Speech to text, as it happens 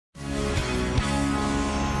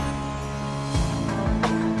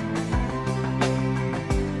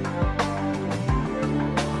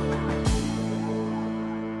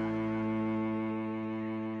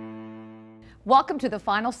Welcome to the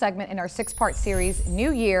final segment in our 6-part series,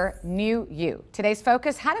 New Year, New You. Today's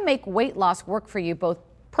focus, how to make weight loss work for you both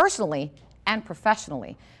personally and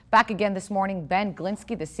professionally. Back again this morning, Ben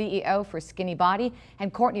Glinsky, the CEO for Skinny Body,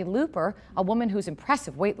 and Courtney Looper, a woman whose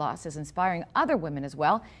impressive weight loss is inspiring other women as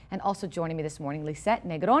well. And also joining me this morning, Lisette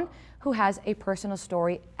Negron, who has a personal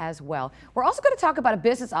story as well. We're also going to talk about a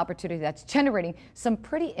business opportunity that's generating some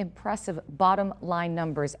pretty impressive bottom line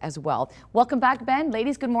numbers as well. Welcome back, Ben.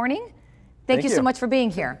 Ladies, good morning. Thank you so much for being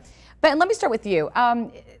here. Ben, let me start with you.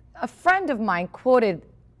 A friend of mine quoted,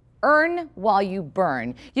 "Earn while you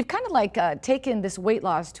burn." You've kind of like taken this weight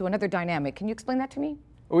loss to another dynamic. Can you explain that to me?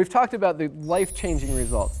 Well, we've talked about the life-changing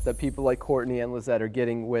results that people like Courtney and Lisette are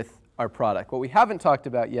getting with our product. What we haven't talked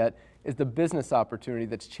about yet is the business opportunity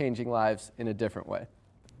that's changing lives in a different way.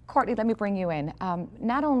 Courtney, let me bring you in.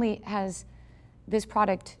 Not only has this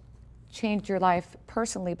product changed your life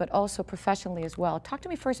personally, but also professionally as well. Talk to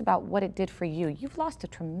me first about what it did for you. You've lost a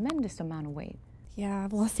tremendous amount of weight. Yeah,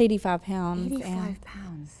 I've lost 85 pounds. 85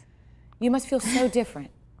 pounds. You must feel so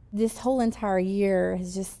different. This whole entire year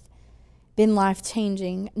has just been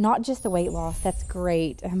life-changing. Not just the weight loss, that's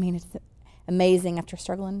great. I mean, it's amazing after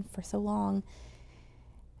struggling for so long.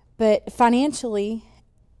 But financially,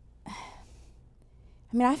 I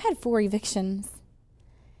mean, I've had 4 evictions.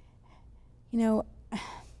 You know,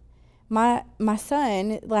 my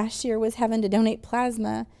son last year was having to donate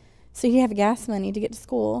plasma so he'd have gas money to get to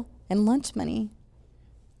school and lunch money.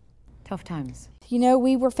 Tough times. You know,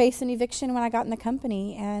 we were facing eviction when I got in the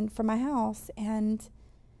company and for my house, and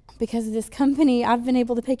because of this company, I've been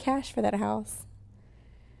able to pay cash for that house.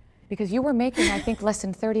 Because you were making, I think, less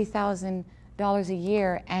than $30,000 a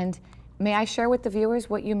year, and may I share with the viewers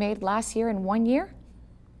what you made last year in 1 year?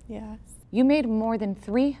 Yes. You made more than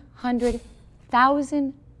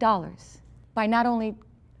 $300,000 by not only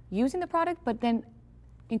using the product, but then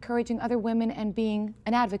encouraging other women and being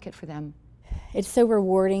an advocate for them. It's so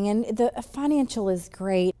rewarding, and the financial is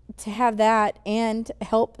great to have that and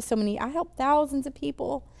help so many. I help thousands of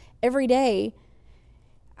people every day,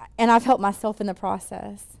 and I've helped myself in the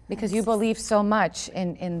process. Because you believe so much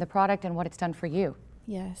in the product and what it's done for you.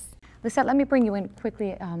 Yes. Lisette, let me bring you in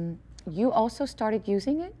quickly. You also started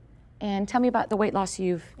using it, and tell me about the weight loss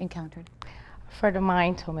you've encountered. A friend of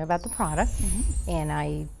mine told me about the product, and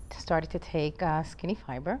I started to take Skinny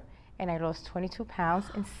Fiber, and I lost 22 pounds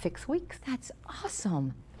in 6 weeks. That's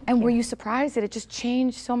awesome. And were you surprised that it just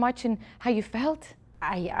changed so much in how you felt?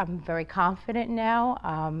 I'm very confident now.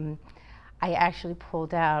 I actually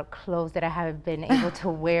pulled out clothes that I haven't been able to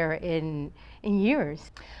wear in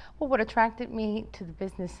years. Well, what attracted me to the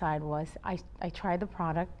business side was I tried the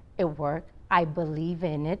product, it worked, I believe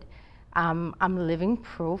in it, I'm living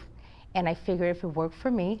proof, and I figured if it worked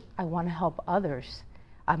for me, I want to help others,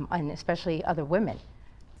 and especially other women.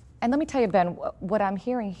 And let me tell you, Ben, what I'm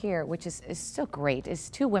hearing here, which is so great, is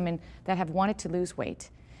 2 women that have wanted to lose weight,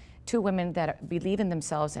 2 women that believe in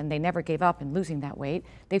themselves and they never gave up in losing that weight.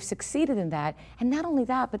 They've succeeded in that. And not only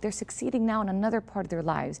that, but they're succeeding now in another part of their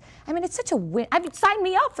lives. I mean, it's such a win. I mean, sign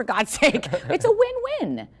me up, for God's sake. It's a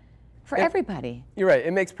win-win for everybody. You're right.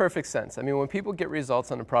 It makes perfect sense. I mean, when people get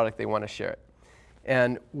results on a product, they want to share it.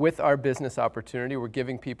 And with our business opportunity, we're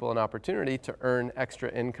giving people an opportunity to earn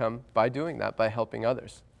extra income by doing that, by helping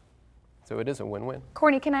others. So it is a win-win.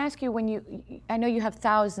 Courtney, can I ask you, I know you have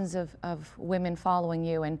thousands of women following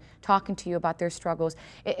you and talking to you about their struggles.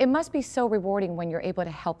 It must be so rewarding when you're able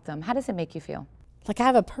to help them. How does it make you feel? Like I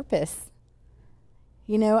have a purpose.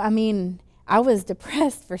 You know, I mean, I was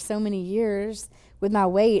depressed for so many years with my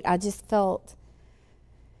weight. I just felt,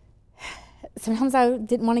 sometimes I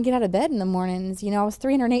didn't want to get out of bed in the mornings. You know, I was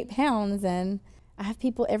 308 pounds, and I have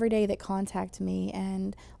people every day that contact me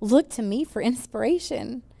and look to me for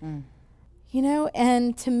inspiration. You know,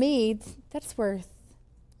 and to me, that's worth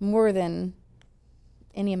more than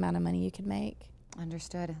any amount of money you could make.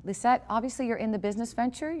 Understood. Lisette, obviously you're in the business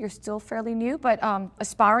venture. You're still fairly new, but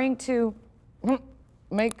aspiring to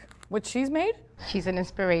make what she's made? She's an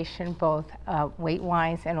inspiration, both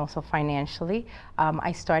weight-wise and also financially.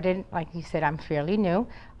 I started, like you said, I'm fairly new,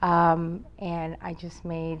 and I just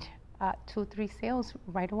made 2 or 3 sales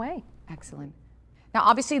right away. Excellent. Now,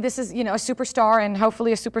 obviously, this is, you know, a superstar and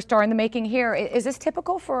hopefully a superstar in the making here. Is this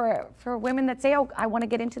typical for women that say, oh, I want to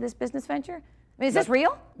get into this business venture? I mean, is this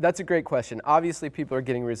real? That's a great question. Obviously, people are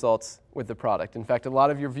getting results with the product. In fact, a lot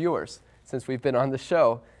of your viewers, since we've been on the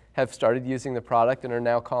show, have started using the product and are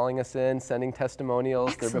now calling us in, sending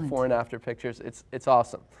testimonials, their before and after pictures. It's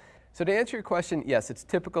awesome. So to answer your question, yes, it's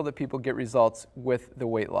typical that people get results with the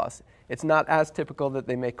weight loss. It's not as typical that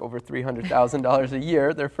they make over $300,000 a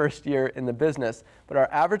year their first year in the business, but our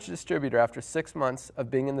average distributor after 6 months of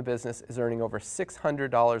being in the business is earning over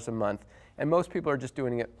 $600 a month, and most people are just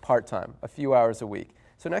doing it part-time, a few hours a week.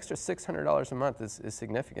 So an extra $600 a month is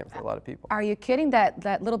significant for a lot of people. Are you kidding?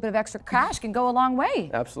 That little bit of extra cash can go a long way.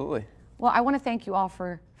 Absolutely. Well, I want to thank you all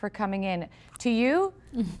for coming in. To you,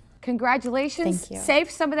 congratulations. Thank you.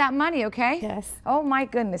 Save some of that money, okay? Yes. Oh my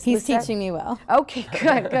goodness. He's Lisa. teaching me well. Okay,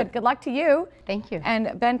 good, good. Good luck to you. Thank you.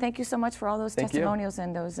 And Ben, thank you so much for all those Thank you. testimonials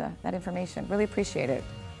and those that information. Really appreciate it.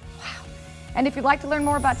 Wow. And if you'd like to learn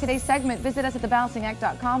more about today's segment, visit us at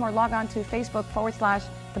thebalancingact.com or log on to Facebook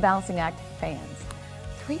 /The Balancing Act fans.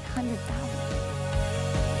 300,000.